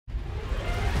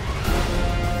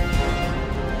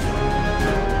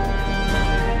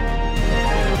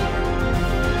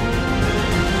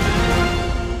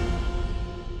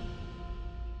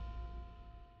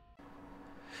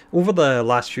Over the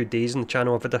last few days on the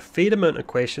channel, I've had a fair amount of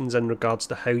questions in regards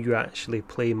to how you actually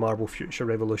play Marvel Future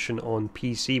Revolution on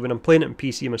PC. When I'm playing it on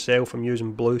PC myself, I'm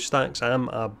using Bluestacks. I'm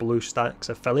a Bluestacks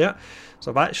affiliate.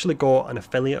 So I've actually got an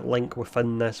affiliate link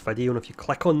within this video, and if you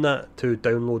click on that to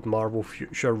download Marvel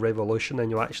Future Revolution, then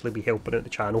you'll actually be helping out the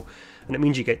channel. And it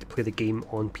means you get to play the game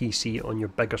on PC on your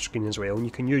bigger screen as well. And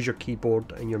you can use your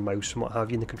keyboard and your mouse and what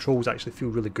have you, and the controls actually feel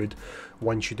really good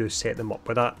once you do set them up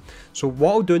with that. So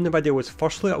what I'll do in the video is,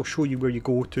 firstly, I'll show you where you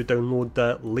go to download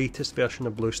the latest version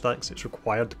of Bluestacks that's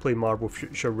required to play Marvel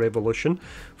Future Revolution.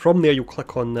 From there, you'll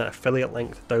click on the affiliate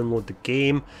link to download the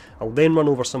game. I'll then run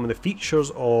over some of the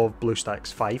features of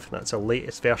Bluestacks 5, that's the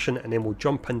latest version, and then we'll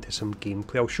jump into some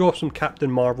gameplay. I'll show off some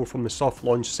Captain Marvel from the soft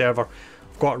launch server.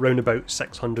 I've got around about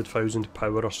 600,000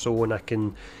 power or so, and I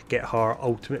can get her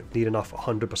ultimate near enough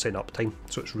 100% uptime,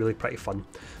 so it's really pretty fun.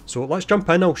 So let's jump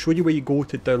in. I'll show you where you go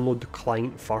to download the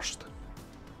client first.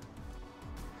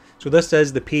 So this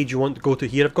is the page you want to go to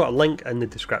here. I've got a link in the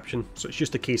description, so it's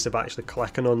just a case of actually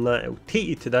clicking on that. It'll take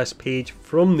you to this page.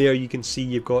 From there you can see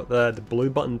you've got the blue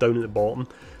button down at the bottom.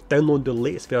 Download the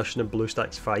latest version of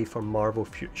Bluestacks 5 for Marvel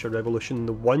Future Revolution.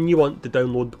 The one you want to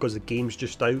download, because the game's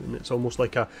just out and it's almost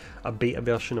like a beta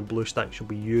version of Bluestacks you'll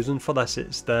be using for this.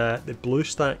 It's the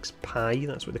Bluestacks Pi,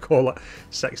 that's what they call it,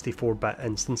 64-bit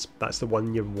instance. That's the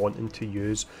one you're wanting to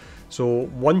use. So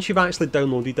once you've actually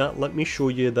downloaded that, let me show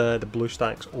you the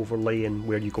Bluestacks overlay and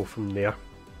where you go from there.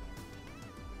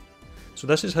 So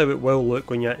this is how it will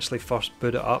look when you actually first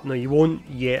boot it up. Now you won't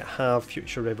yet have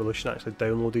Future Revolution actually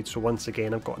downloaded, so once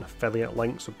again I've got an affiliate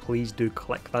link, so please do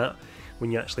click that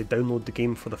when you actually download the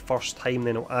game for the first time.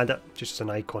 Then I'll add it, just an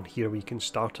icon here where you can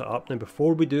start it up. Now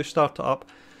before we do start it up,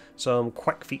 some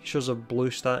quick features of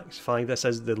Bluestacks 5. This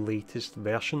is the latest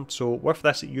version. So with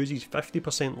this, it uses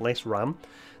 50% less RAM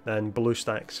than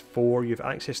Bluestacks 4. You have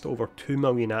access to over 2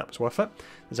 million apps with it.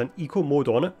 There's an eco mode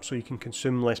on it, so you can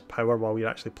consume less power while you're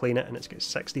actually playing it, and it's got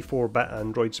 64-bit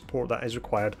Android support that is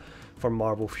required for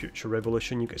Marvel Future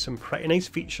Revolution. You get some pretty nice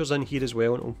features in here as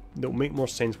well, and it'll make more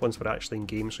sense once we're actually in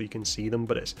game so you can see them,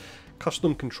 but it's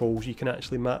custom controls you can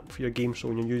actually map for your game. So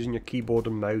when you're using your keyboard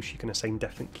and mouse, you can assign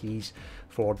different keys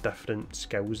for different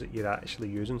skills that you're actually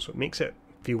using, so it makes it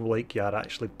feel like you're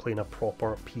actually playing a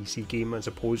proper PC game as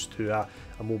opposed to a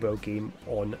mobile game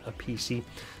on a PC.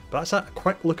 But that's a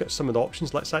quick look at some of the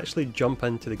options. Let's actually jump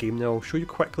into the game now. I'll show you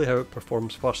quickly how it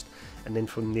performs first, and then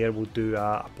from there we'll do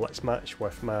a blitz match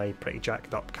with my pretty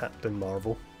jacked up Captain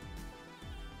Marvel.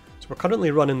 So we're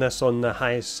currently running this on the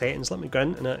highest settings. Let me go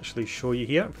in and actually show you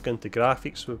here. We've gone to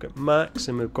graphics, we've got max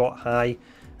and we've got high,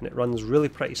 and it runs really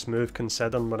pretty smooth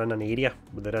considering we're in an area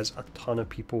where there is a ton of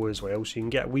people as well, so you can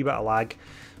get a wee bit of lag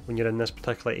when you're in this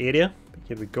particular area. But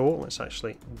here we go, let's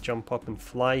actually jump up and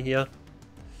fly here.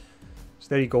 So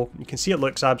there you go, you can see it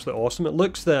looks absolutely awesome. It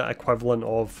looks the equivalent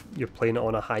of you're playing it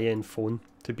on a high-end phone,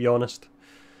 to be honest.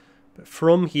 But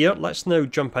from here, let's now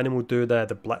jump in and we'll do the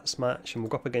blitz match, and we'll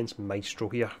go up against Maestro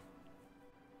here.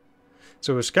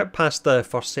 So we'll skip past the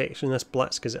first section of this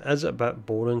blitz because it is a bit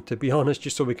boring, to be honest,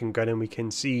 just so we can go in and we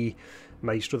can see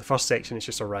Maestro. The first section is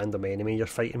just a random enemy you're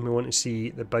fighting. We want to see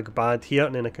the big bad here,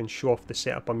 and then I can show off the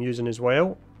setup I'm using as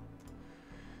well.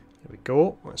 Here we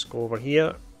go, let's go over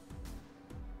here.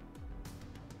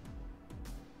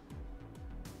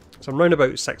 So I'm around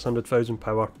about 600,000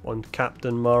 power on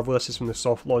Captain Marvel. This is from the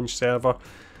soft launch server.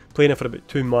 Playing it for about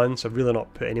 2 months. I've really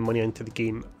not put any money into the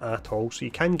game at all, so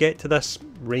you can get to this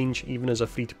range even as a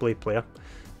free-to-play player,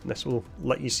 and this will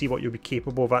let you see what you'll be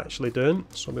capable of actually doing.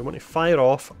 So we want to fire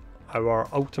off our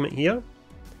ultimate here, and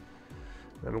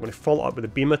we're going to follow up with a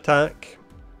beam attack.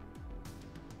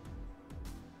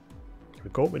 Here we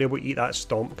go, we're able to eat that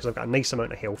stomp because I've got a nice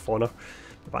amount of health on her.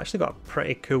 I've actually got a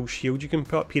pretty cool shield you can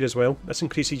put up here as well. This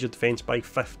increases your defense by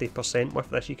 50%. With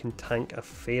this you can tank a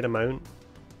fair amount.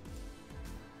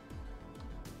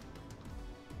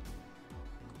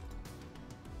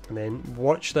 And then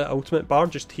watch the ultimate bar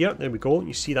just here. There we go.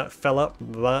 You see that fill up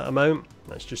that amount.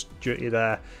 That's just due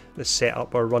to the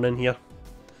setup we're running here.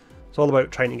 It's all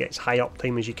about trying to get as high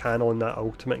uptime as you can on that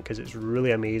ultimate because it's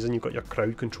really amazing. You've got your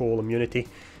crowd control immunity,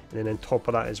 and then on top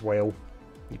of that as well,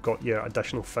 you've got your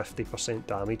additional 50%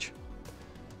 damage.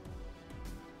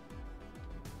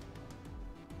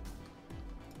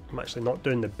 I'm actually not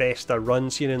doing the best of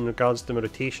runs here in regards to my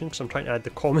rotation because I'm trying to add the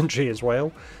commentary as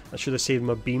well. I should have saved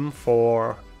my beam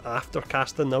for after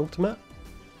casting the ultimate.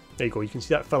 There you go, you can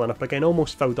see that filling up again,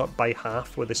 almost filled up by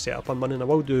half with the setup I'm running. I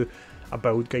will do a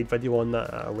build guide video on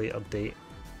that at a later date.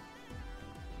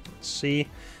 Let's see,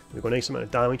 we've got a nice amount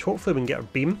of damage. Hopefully we can get our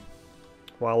beam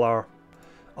while our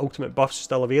ultimate buff's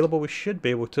still available. We should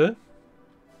be able to. There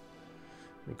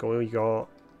we go, you got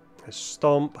His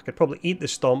Stomp. I could probably eat the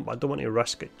Stomp, but I don't want to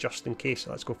risk it just in case.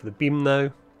 So let's go for the Beam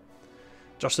now.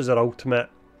 Just as our ultimate,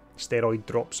 Steroid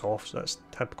drops off, so that's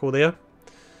typical there.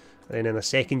 And then in a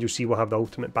second you'll see we'll have the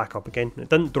ultimate back up again. It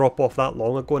didn't drop off that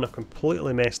long ago and I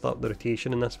completely messed up the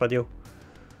rotation in this video.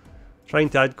 Trying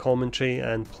to add commentary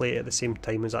and play it at the same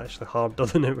time is actually harder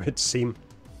than it would seem.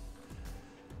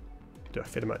 Do a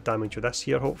fair amount of damage with this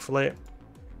here, hopefully.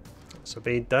 Let's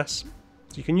evade this.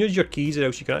 So you can use your keys, or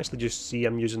else you can actually just see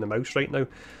I'm using the mouse right now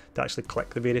to actually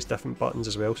click the various different buttons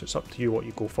as well, so it's up to you what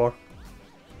you go for.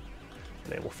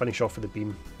 And then we'll finish off with the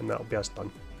beam, and that'll be us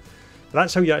done.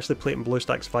 That's how you actually play it in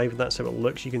Bluestacks 5, and that's how it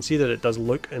looks. You can see that it does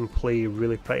look and play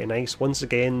really pretty nice. Once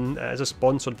again, it is a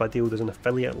sponsored video, there's an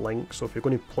affiliate link, so if you're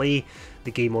going to play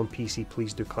the game on PC,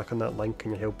 please do click on that link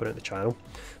and you're helping out the channel.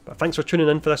 But thanks for tuning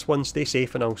in for this one, stay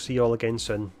safe, and I'll see you all again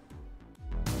soon.